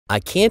I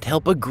can't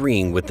help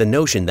agreeing with the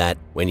notion that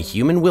when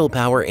human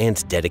willpower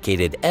and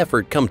dedicated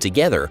effort come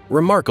together,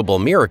 remarkable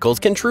miracles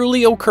can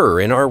truly occur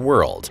in our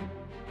world.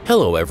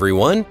 Hello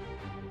everyone!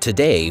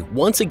 Today,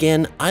 once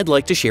again, I'd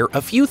like to share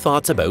a few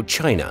thoughts about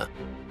China.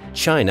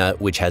 China,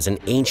 which has an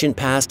ancient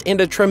past and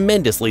a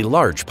tremendously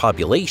large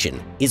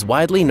population, is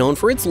widely known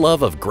for its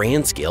love of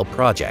grand-scale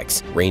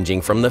projects,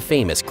 ranging from the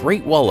famous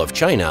Great Wall of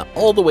China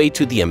all the way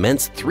to the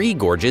immense Three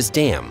Gorges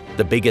Dam,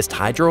 the biggest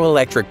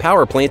hydroelectric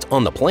power plant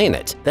on the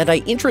planet that I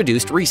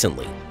introduced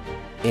recently.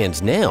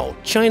 And now,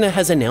 China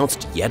has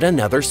announced yet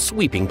another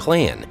sweeping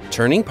plan,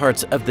 turning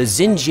parts of the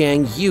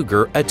Xinjiang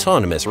Uighur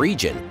Autonomous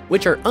Region,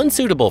 which are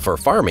unsuitable for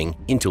farming,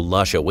 into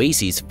lush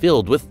oases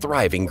filled with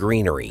thriving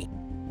greenery.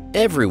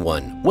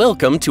 Everyone,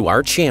 welcome to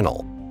our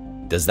channel.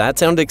 Does that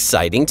sound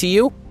exciting to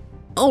you?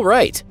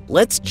 Alright,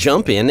 let's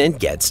jump in and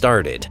get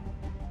started.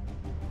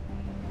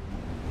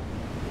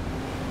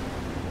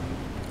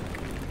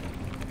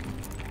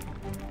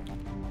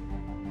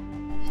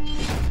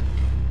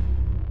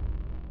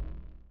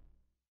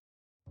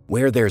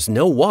 Where there's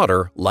no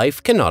water,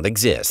 life cannot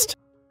exist.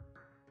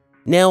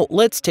 Now,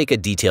 let's take a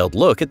detailed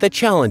look at the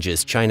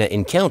challenges China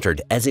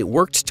encountered as it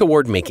worked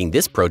toward making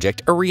this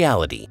project a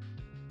reality.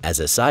 As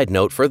a side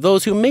note, for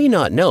those who may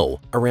not know,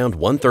 around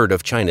one-third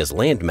of China's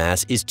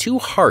landmass is too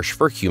harsh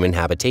for human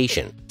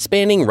habitation,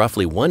 spanning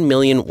roughly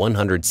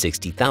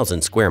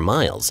 1,160,000 square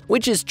miles,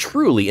 which is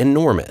truly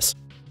enormous.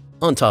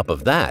 On top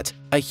of that,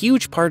 a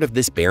huge part of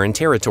this barren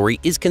territory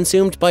is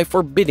consumed by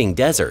forbidding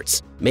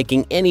deserts,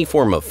 making any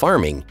form of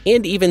farming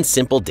and even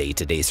simple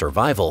day-to-day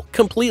survival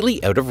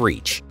completely out of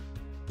reach.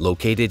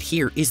 Located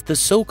here is the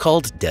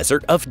so-called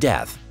Desert of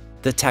Death,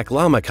 the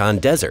Taklamakan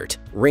Desert,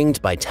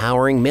 ringed by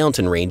towering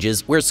mountain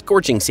ranges where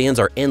scorching sands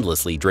are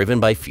endlessly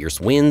driven by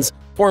fierce winds,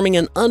 forming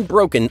an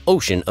unbroken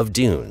ocean of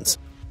dunes.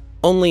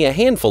 Only a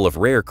handful of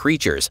rare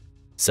creatures,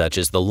 such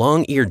as the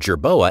long-eared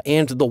jerboa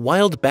and the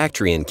wild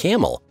Bactrian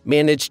camel,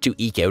 manage to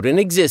eke out an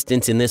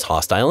existence in this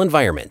hostile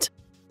environment.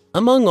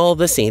 Among all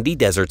the sandy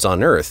deserts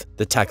on Earth,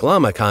 the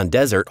Taklamakan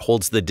Desert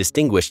holds the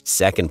distinguished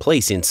second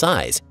place in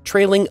size,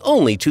 trailing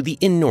only to the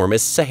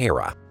enormous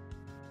Sahara.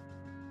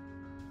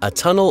 A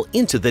tunnel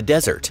into the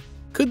desert.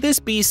 Could this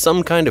be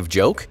some kind of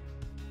joke?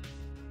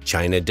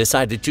 China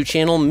decided to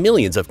channel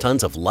millions of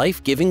tons of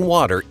life-giving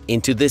water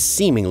into this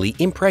seemingly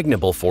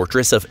impregnable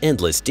fortress of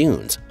endless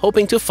dunes,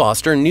 hoping to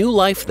foster new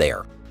life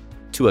there.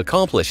 To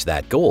accomplish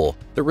that goal,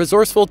 the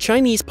resourceful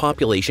Chinese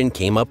population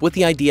came up with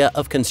the idea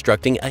of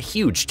constructing a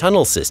huge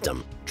tunnel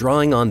system,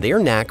 drawing on their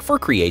knack for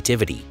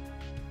creativity.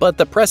 But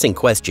the pressing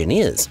question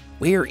is,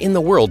 where in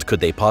the world could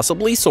they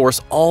possibly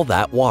source all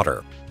that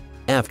water?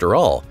 After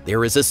all,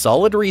 there is a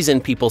solid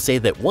reason people say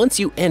that once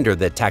you enter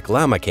the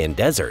Taklamakan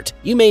Desert,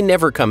 you may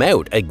never come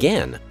out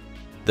again.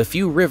 The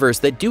few rivers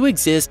that do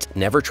exist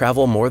never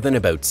travel more than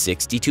about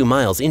 62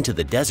 miles into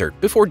the desert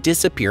before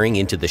disappearing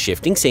into the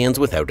shifting sands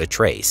without a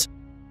trace.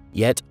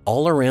 Yet,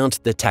 all around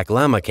the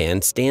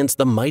Taklamakan stands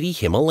the mighty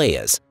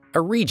Himalayas,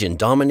 a region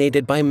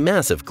dominated by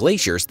massive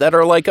glaciers that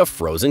are like a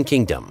frozen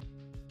kingdom.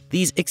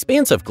 These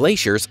expansive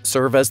glaciers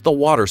serve as the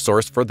water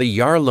source for the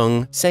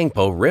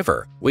Yarlung-Tsangpo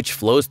River, which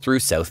flows through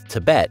South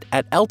Tibet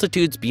at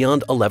altitudes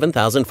beyond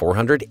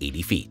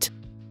 11,480 feet.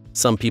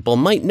 Some people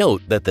might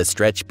note that the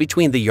stretch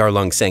between the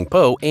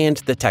Yarlung-Tsangpo and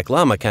the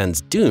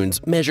Taklamakan's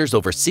dunes measures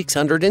over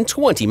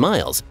 620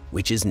 miles,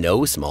 which is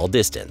no small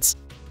distance.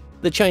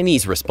 The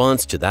Chinese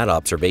response to that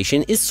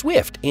observation is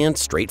swift and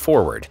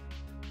straightforward.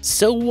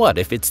 So what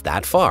if it's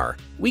that far?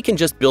 We can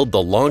just build the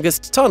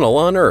longest tunnel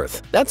on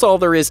Earth. That's all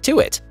there is to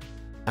it.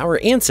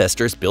 Our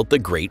ancestors built the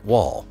Great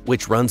Wall,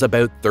 which runs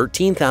about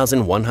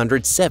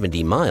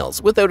 13,170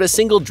 miles without a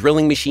single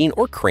drilling machine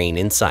or crane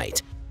in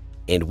sight.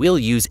 And we'll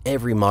use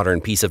every modern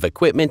piece of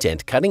equipment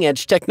and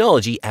cutting-edge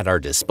technology at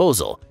our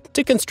disposal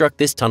to construct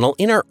this tunnel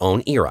in our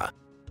own era.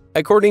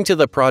 According to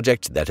the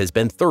project that has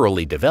been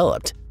thoroughly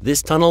developed,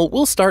 this tunnel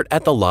will start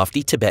at the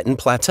lofty Tibetan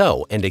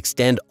Plateau and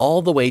extend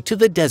all the way to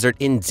the desert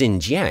in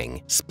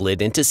Xinjiang,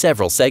 split into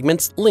several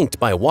segments linked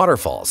by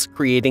waterfalls,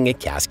 creating a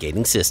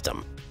cascading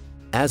system.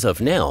 As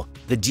of now,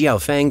 the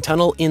Jiaofang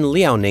Tunnel in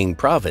Liaoning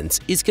Province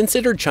is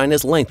considered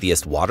China's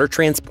lengthiest water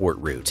transport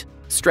route,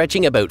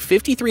 stretching about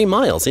 53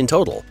 miles in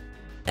total.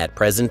 At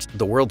present,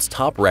 the world's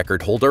top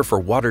record holder for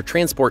water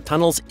transport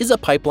tunnels is a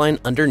pipeline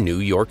under New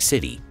York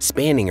City,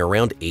 spanning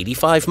around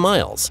 85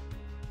 miles.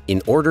 In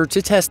order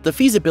to test the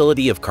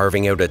feasibility of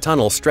carving out a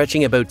tunnel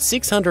stretching about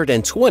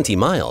 620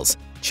 miles,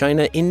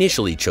 China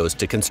initially chose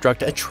to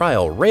construct a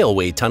trial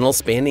railway tunnel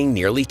spanning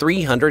nearly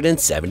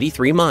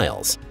 373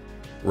 miles.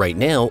 Right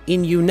now,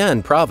 in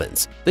Yunnan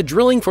Province, the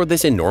drilling for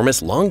this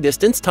enormous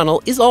long-distance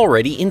tunnel is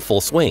already in full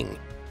swing.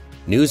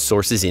 News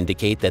sources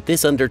indicate that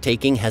this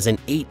undertaking has an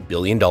 $8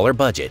 billion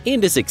budget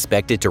and is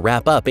expected to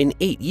wrap up in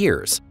 8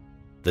 years.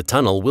 The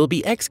tunnel will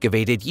be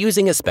excavated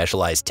using a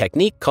specialized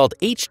technique called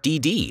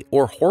HDD,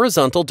 or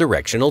horizontal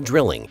directional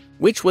drilling,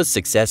 which was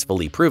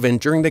successfully proven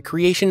during the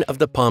creation of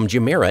the Palm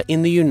Jumeirah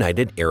in the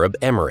United Arab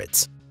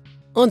Emirates.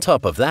 On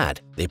top of that,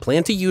 they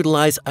plan to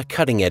utilize a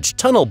cutting-edge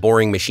tunnel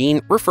boring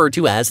machine referred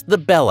to as the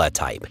Bella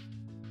type.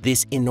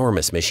 This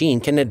enormous machine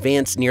can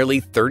advance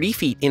nearly 30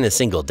 feet in a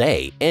single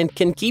day and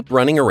can keep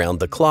running around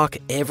the clock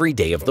every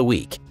day of the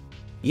week.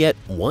 Yet,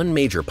 one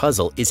major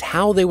puzzle is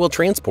how they will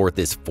transport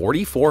this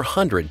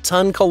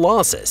 4,400-ton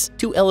colossus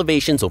to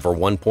elevations over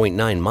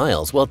 1.9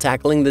 miles while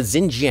tackling the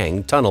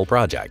Xinjiang Tunnel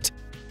project.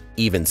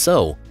 Even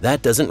so,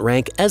 that doesn't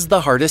rank as the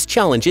hardest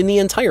challenge in the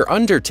entire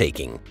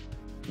undertaking.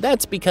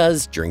 That's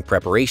because, during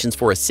preparations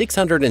for a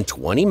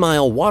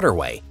 620-mile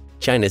waterway,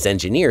 China's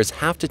engineers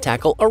have to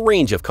tackle a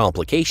range of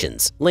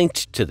complications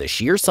linked to the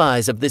sheer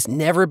size of this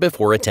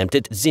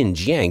never-before-attempted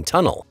Xinjiang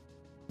Tunnel.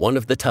 One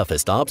of the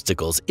toughest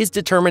obstacles is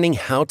determining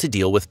how to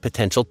deal with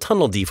potential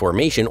tunnel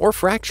deformation or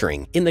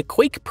fracturing in the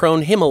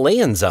quake-prone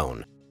Himalayan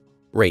zone.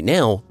 Right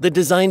now, the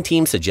design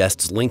team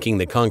suggests linking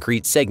the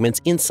concrete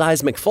segments in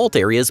seismic fault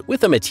areas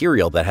with a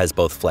material that has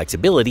both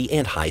flexibility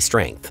and high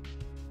strength.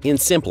 In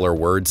simpler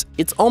words,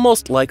 it's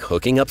almost like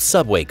hooking up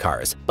subway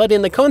cars, but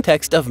in the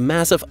context of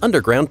massive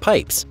underground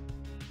pipes.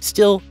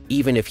 Still,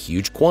 even if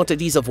huge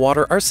quantities of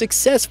water are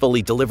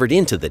successfully delivered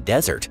into the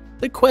desert,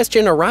 the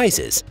question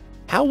arises,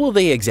 how will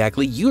they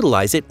exactly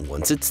utilize it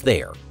once it's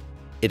there?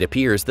 It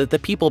appears that the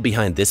people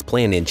behind this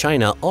plan in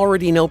China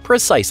already know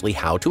precisely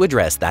how to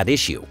address that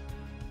issue.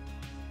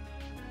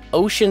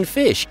 Ocean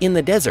fish in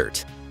the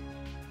desert.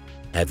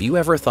 Have you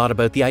ever thought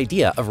about the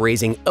idea of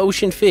raising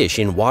ocean fish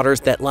in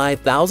waters that lie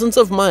thousands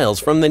of miles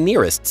from the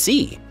nearest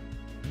sea?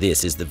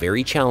 This is the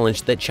very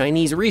challenge that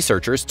Chinese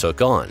researchers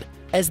took on,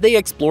 as they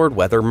explored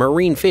whether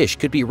marine fish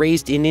could be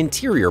raised in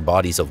interior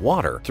bodies of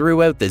water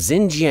throughout the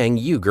Xinjiang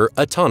Uighur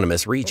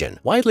Autonomous Region,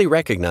 widely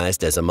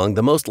recognized as among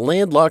the most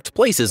landlocked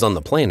places on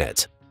the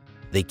planet.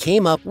 They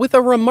came up with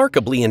a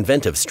remarkably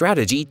inventive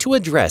strategy to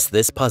address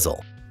this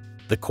puzzle.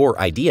 The core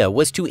idea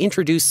was to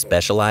introduce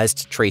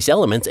specialized trace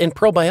elements and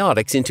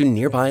probiotics into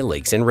nearby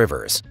lakes and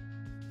rivers.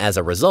 As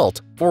a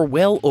result, for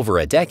well over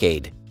a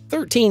decade,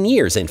 13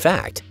 years in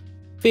fact,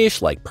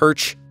 fish like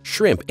perch,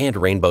 shrimp, and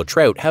rainbow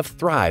trout have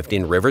thrived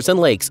in rivers and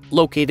lakes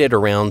located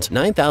around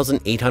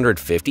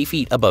 9,850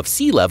 feet above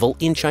sea level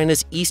in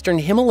China's eastern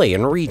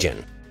Himalayan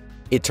region.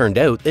 It turned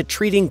out that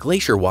treating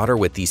glacier water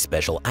with these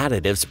special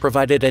additives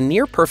provided a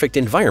near-perfect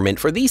environment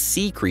for these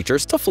sea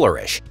creatures to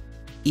flourish.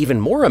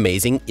 Even more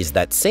amazing is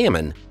that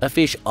salmon, a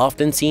fish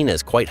often seen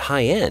as quite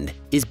high-end,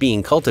 is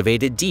being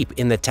cultivated deep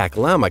in the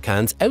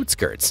Taklamakan's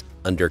outskirts,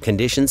 under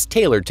conditions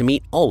tailored to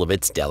meet all of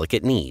its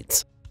delicate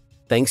needs.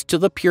 Thanks to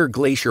the pure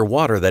glacier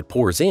water that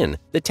pours in,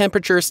 the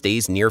temperature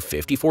stays near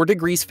 54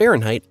 degrees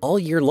Fahrenheit all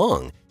year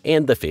long,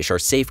 and the fish are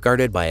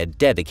safeguarded by a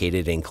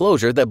dedicated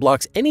enclosure that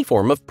blocks any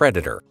form of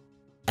predator.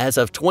 As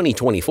of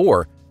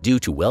 2024, due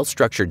to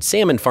well-structured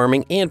salmon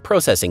farming and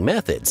processing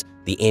methods,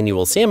 the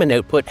annual salmon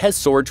output has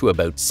soared to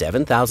about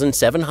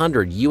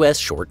 7,700 US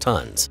short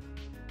tons.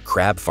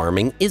 Crab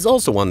farming is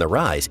also on the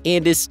rise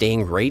and is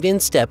staying right in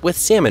step with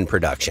salmon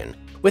production,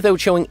 without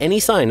showing any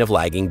sign of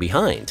lagging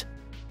behind.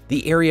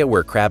 The area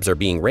where crabs are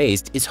being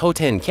raised is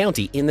Hotan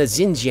County in the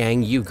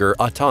Xinjiang Uighur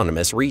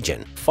Autonomous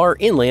Region, far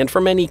inland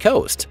from any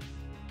coast.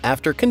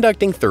 After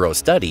conducting thorough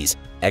studies,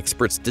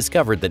 experts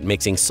discovered that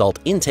mixing salt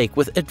intake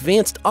with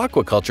advanced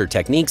aquaculture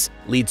techniques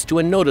leads to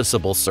a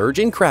noticeable surge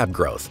in crab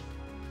growth.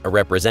 A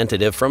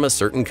representative from a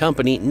certain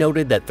company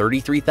noted that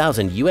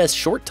 33,000 US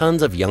short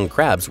tons of young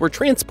crabs were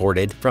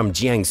transported from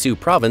Jiangsu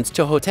province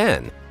to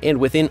Hotan, and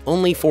within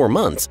only 4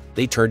 months,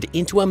 they turned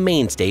into a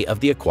mainstay of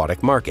the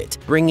aquatic market,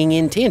 bringing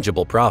in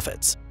tangible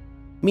profits.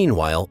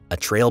 Meanwhile, a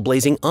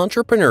trailblazing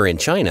entrepreneur in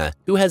China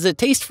who has a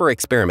taste for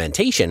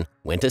experimentation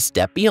went a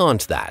step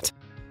beyond that.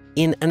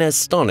 In an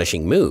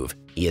astonishing move,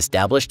 he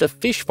established a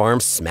fish farm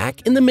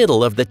smack in the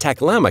middle of the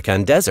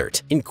Taklamakan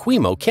Desert in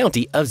Quimo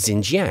County of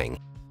Xinjiang.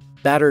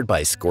 Battered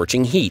by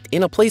scorching heat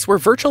in a place where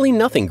virtually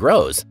nothing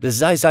grows, the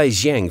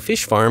Zaijiang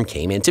fish farm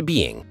came into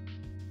being.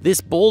 This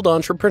bold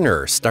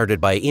entrepreneur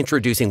started by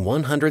introducing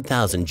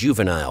 100,000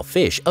 juvenile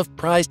fish of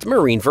prized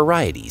marine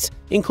varieties,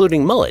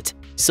 including mullet,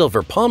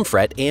 silver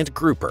pomfret, and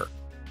grouper.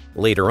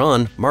 Later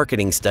on,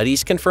 marketing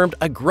studies confirmed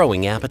a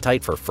growing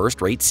appetite for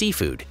first-rate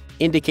seafood,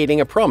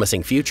 indicating a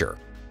promising future.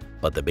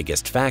 But the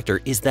biggest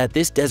factor is that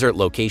this desert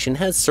location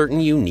has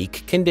certain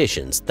unique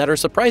conditions that are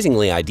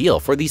surprisingly ideal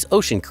for these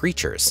ocean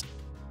creatures.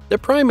 The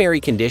primary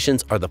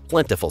conditions are the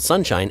plentiful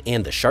sunshine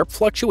and the sharp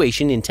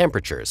fluctuation in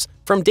temperatures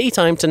from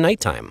daytime to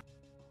nighttime.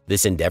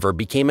 This endeavor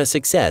became a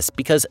success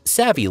because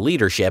savvy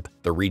leadership,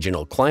 the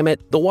regional climate,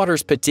 the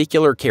water's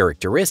particular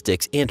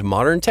characteristics, and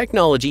modern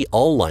technology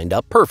all lined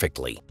up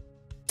perfectly.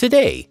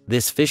 Today,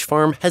 this fish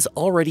farm has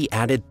already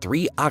added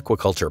 3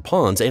 aquaculture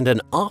ponds and an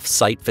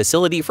off-site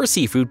facility for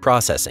seafood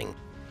processing.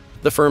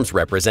 The firm's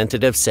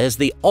representative says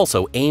they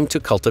also aim to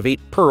cultivate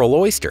pearl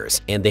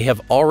oysters, and they have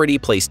already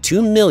placed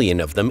 2 million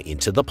of them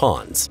into the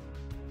ponds.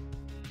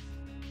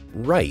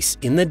 Rice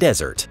in the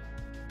desert.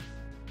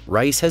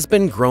 Rice has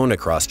been grown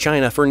across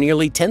China for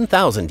nearly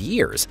 10,000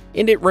 years,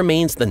 and it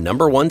remains the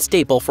 #1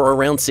 staple for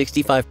around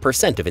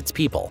 65% of its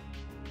people.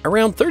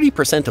 Around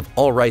 30% of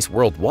all rice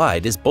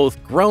worldwide is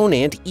both grown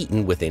and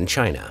eaten within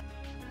China.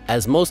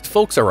 As most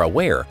folks are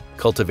aware,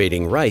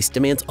 cultivating rice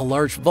demands a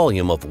large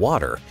volume of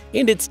water,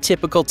 and it's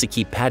typical to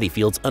keep paddy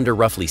fields under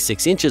roughly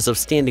 6 inches of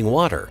standing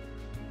water.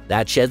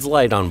 That sheds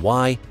light on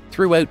why,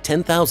 throughout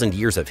 10,000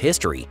 years of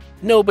history,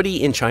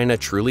 nobody in China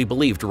truly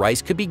believed rice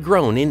could be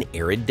grown in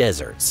arid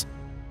deserts.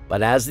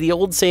 But as the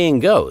old saying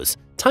goes,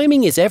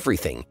 timing is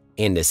everything,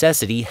 and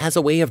necessity has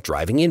a way of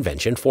driving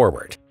invention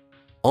forward.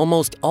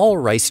 Almost all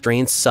rice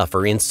strains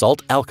suffer in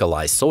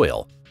salt-alkali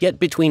soil, yet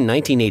between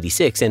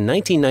 1986 and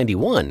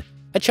 1991,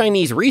 a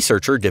Chinese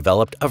researcher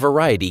developed a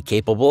variety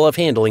capable of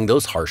handling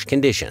those harsh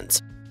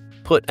conditions.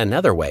 Put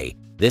another way,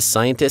 this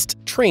scientist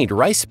trained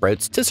rice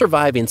sprouts to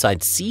survive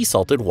inside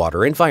sea-salted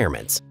water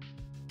environments.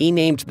 He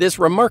named this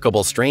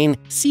remarkable strain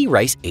Sea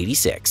Rice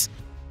 86.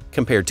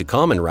 Compared to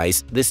common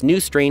rice, this new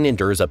strain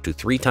endures up to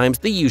 3 times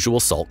the usual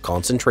salt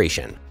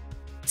concentration.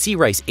 Sea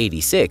Rice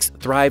 86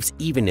 thrives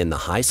even in the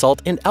high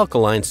salt and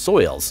alkaline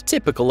soils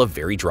typical of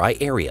very dry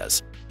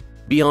areas.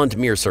 Beyond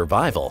mere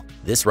survival,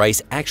 this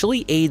rice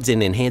actually aids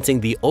in enhancing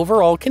the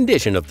overall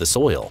condition of the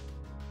soil.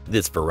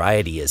 This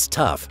variety is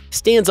tough,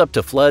 stands up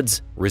to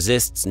floods,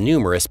 resists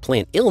numerous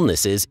plant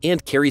illnesses,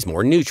 and carries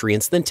more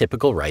nutrients than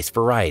typical rice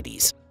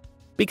varieties.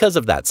 Because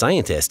of that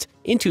scientist,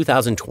 in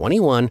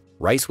 2021,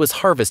 rice was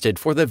harvested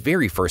for the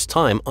very first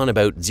time on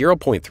about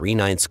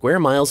 0.39 square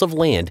miles of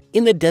land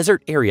in the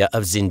desert area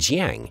of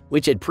Xinjiang,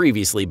 which had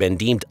previously been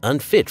deemed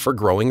unfit for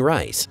growing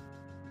rice.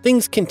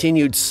 Things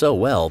continued so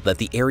well that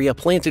the area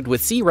planted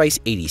with Sea Rice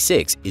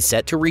 86 is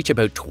set to reach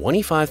about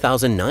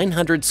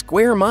 25,900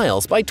 square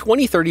miles by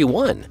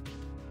 2031.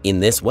 In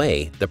this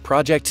way, the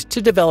project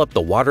to develop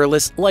the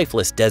waterless,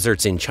 lifeless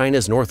deserts in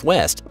China's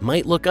northwest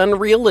might look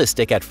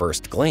unrealistic at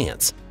first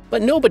glance,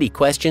 but nobody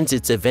questions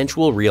its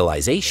eventual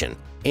realization,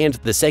 and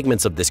the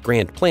segments of this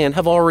grand plan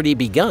have already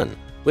begun,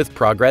 with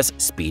progress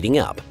speeding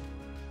up.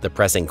 The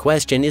pressing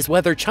question is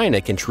whether China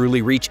can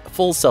truly reach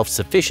full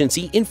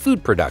self-sufficiency in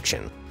food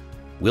production.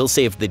 We'll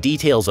save the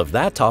details of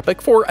that topic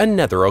for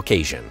another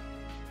occasion.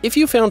 If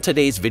you found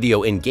today's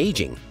video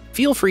engaging,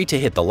 feel free to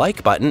hit the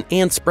like button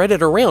and spread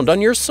it around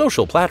on your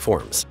social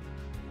platforms.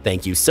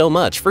 Thank you so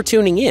much for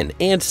tuning in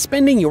and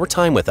spending your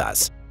time with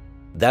us.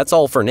 That's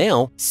all for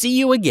now. See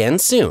you again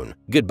soon.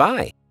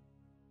 Goodbye.